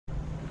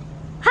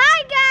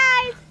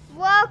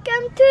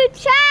welcome to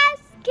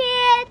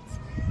ChazKids.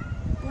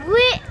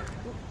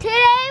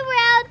 Today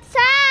we're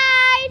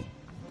outside.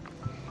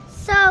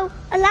 So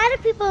a lot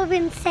of people have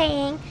been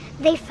saying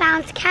they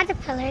found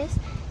caterpillars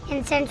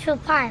in Central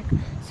Park.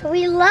 So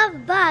we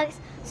love bugs,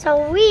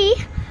 so we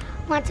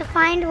want to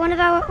find one of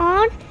our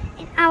own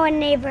in our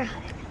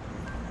neighborhood.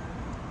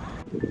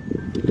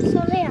 So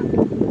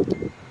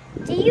Liam,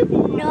 do you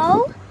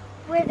know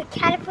where the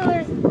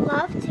caterpillars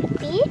love to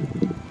be?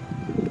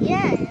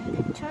 Yeah,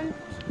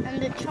 in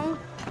the trunk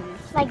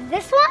trees. Like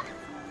this one?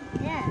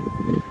 Yeah.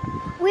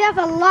 We have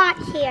a lot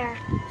here,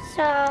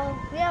 so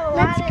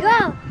let's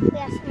go. We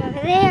have some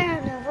over there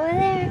and over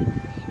there.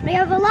 We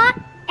have a lot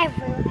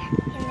everywhere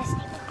in this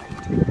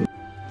neighborhood.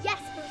 Yes,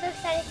 I'm so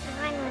excited to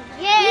find one.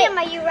 Yay! Liam,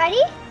 are you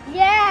ready?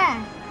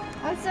 Yeah.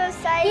 I'm so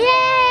excited.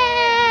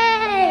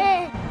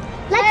 Yay!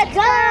 Let's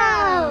go!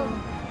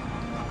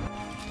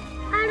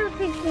 I don't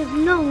think there's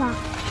no luck.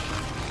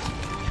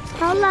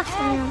 No luck,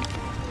 Liam.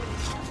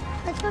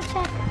 Let's go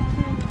check.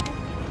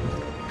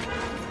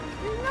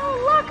 There's no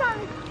luck on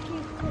this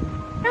tree.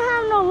 I don't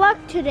have no luck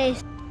today.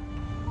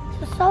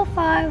 So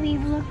far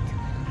we've looked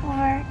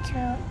over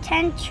to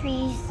 10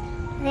 trees,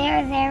 there,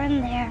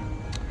 and there,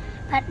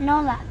 but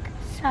no luck.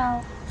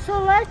 So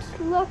let's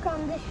look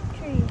on this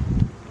tree.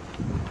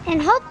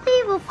 And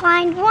hopefully we'll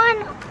find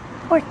one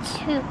or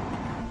two.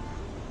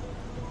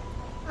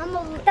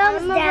 Thumbs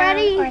down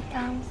ready. or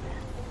thumbs up.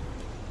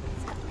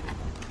 So,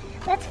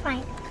 let's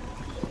find it.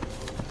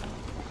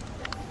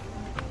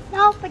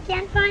 Nope, we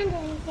can't find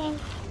anything.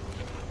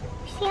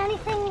 See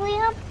anything,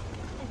 Liam?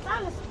 I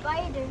found a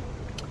spider.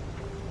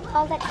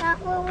 Well, that's not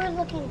what we're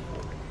looking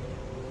for.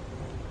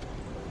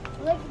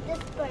 Look at this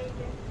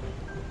spider.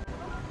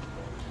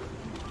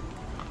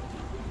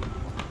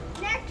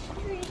 Next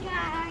tree,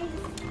 guys.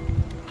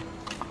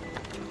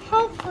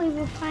 Hopefully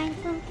we'll find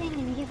something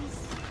and give us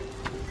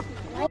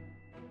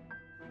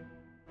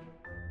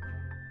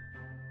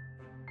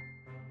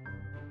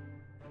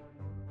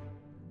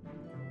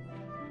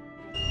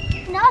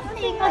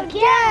nothing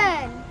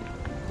again.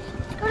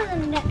 Let's go to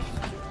the next tree.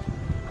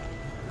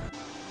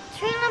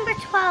 Tree number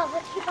 12.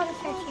 Let's keep on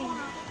searching.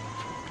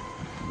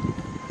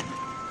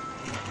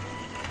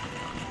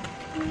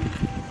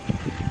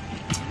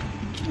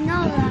 No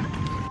luck.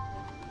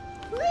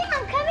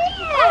 Liam, come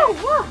here. Oh,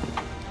 look.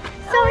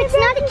 So it's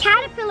not a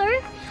caterpillar,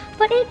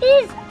 but it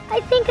is. I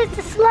think it's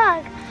a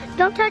slug.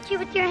 Don't touch it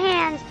with your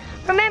hands.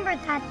 Remember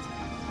that.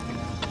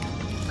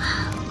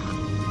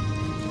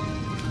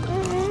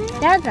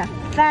 That's a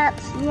fat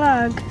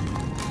slug.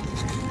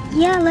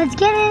 Yeah, let's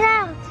get it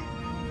out.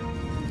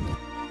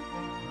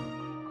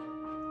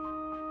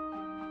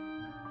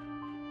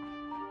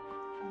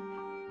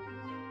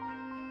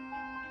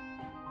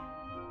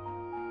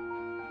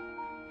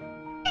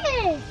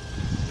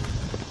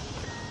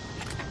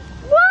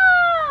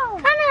 Whoa!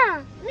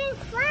 Anna, we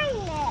find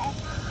it.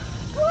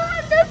 Wow,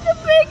 that's a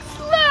big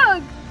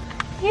slug.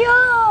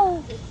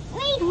 Yo!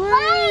 We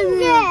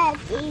find it.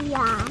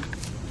 Yeah.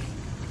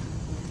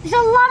 There's a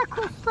lot of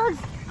cool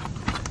slugs.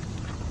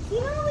 You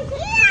know we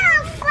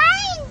can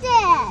find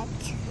it.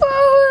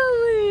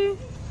 Holy.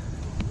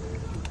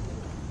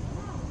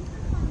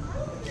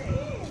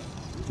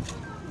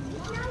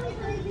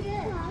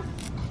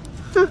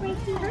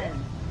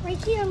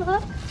 Right here,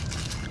 look.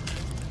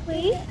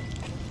 Wait.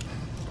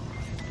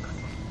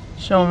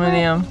 Show me,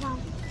 Liam.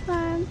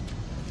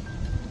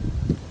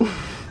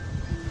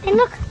 And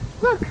look.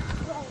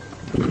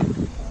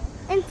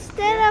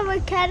 Instead of a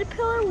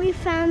caterpillar, we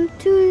found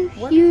two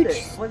huge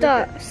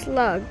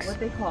slugs. What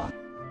they call?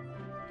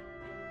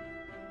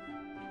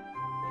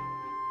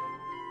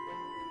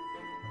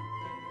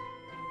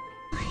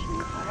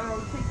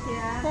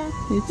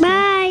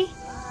 Bye.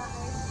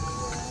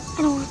 I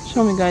don't want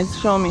Show me, guys.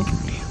 Show me.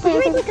 It's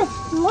like a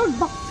slug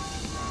box.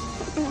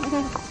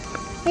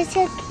 It's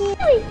so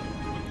cute.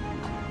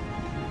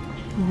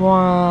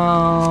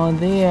 Wow,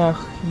 they are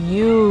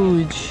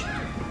huge.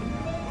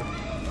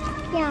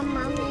 Yeah,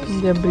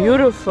 Mommy. They're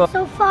beautiful.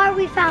 So far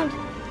we found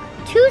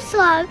 2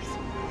 slugs,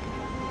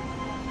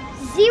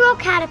 0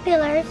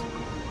 caterpillars,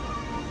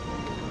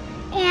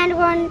 and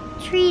we're on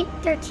tree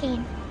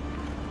 13.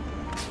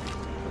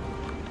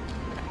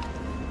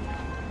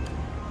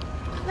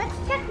 Let's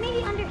check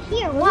maybe under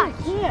here. What?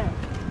 Here.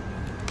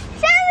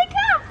 Sally,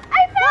 come!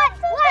 I found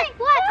something!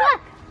 What?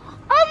 Look!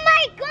 Oh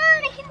my god,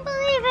 I can't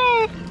believe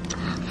it!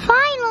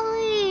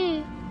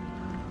 Finally!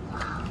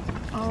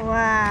 Oh,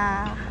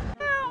 wow.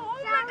 Oh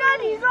my god,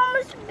 he's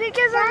almost as big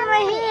as on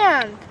my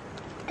hand.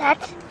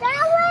 That's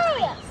Sally!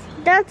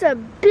 That's a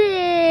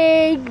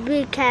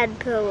big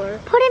caterpillar.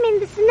 Put him in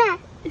this net.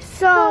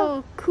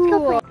 So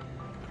cool.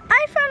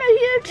 I found a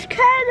huge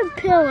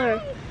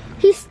caterpillar.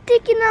 He's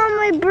sticking on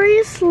my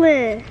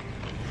bracelet.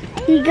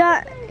 He's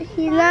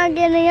not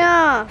getting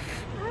off.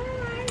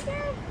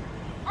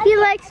 He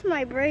likes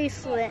my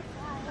bracelet.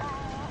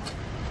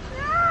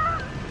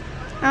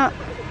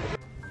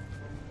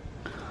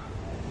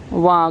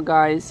 Wow,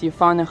 guys, you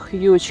found a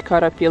huge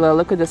caterpillar.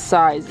 Look at the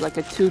size, like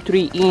a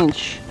 2-3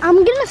 inch. I'm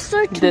gonna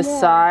search The more.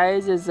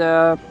 size is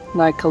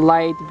like a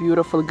light,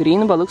 beautiful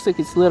green, but looks like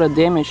it's a little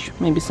damaged.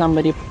 Maybe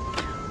somebody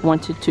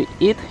wanted to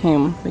eat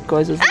him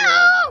because it's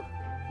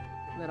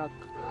little.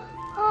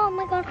 Oh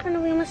my god,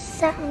 Hannah, we must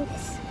sat on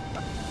this.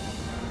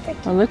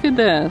 Oh, look at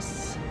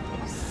this.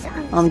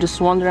 I'm just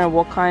wondering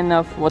what kind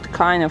of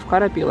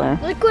caterpillar.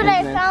 Look what is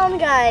I it? found,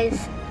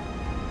 guys.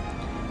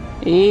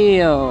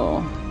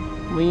 Ew.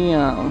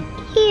 Liam.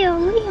 Ew,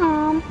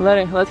 Liam.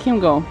 Let him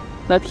go.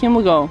 Let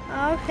him go.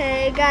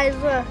 Okay, guys,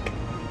 look.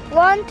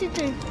 1, 2,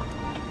 3.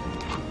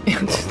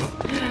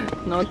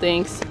 No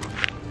thanks.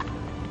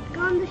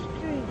 Go on the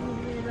street.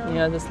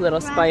 Yeah, this little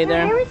Where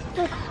spider. is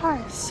the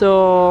heart?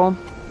 So,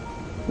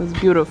 this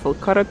beautiful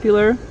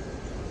caterpillar.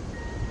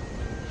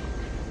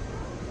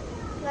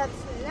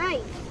 That's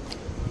nice.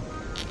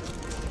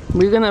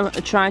 We're gonna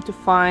try to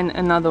find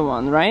another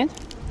one, right?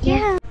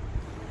 Yeah.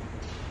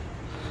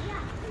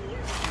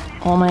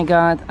 Oh my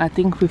god, I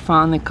think we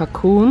found a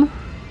cocoon.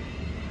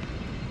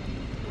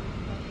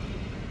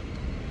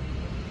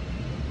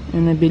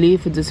 And I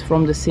believe it is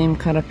from the same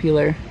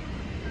caterpillar.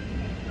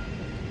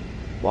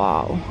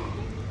 Wow.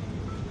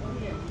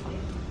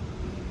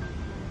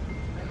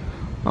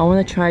 I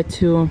want to try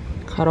to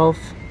cut off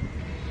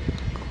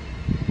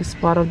this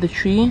part of the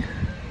tree,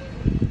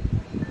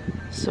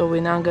 so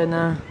we're not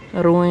gonna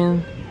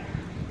ruin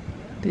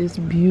this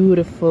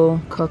beautiful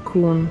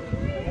cocoon.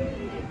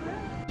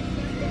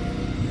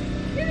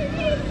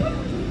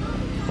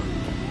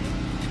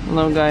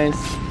 Hello guys,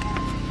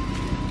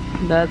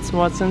 that's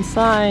what's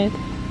inside.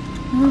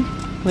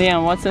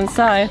 Liam, what's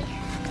inside?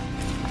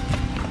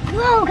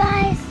 Whoa,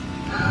 guys.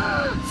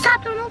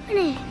 Stop, don't open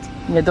it.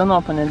 Yeah, don't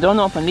open it. Don't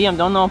open. Liam,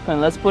 don't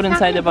open. Let's put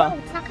inside the box.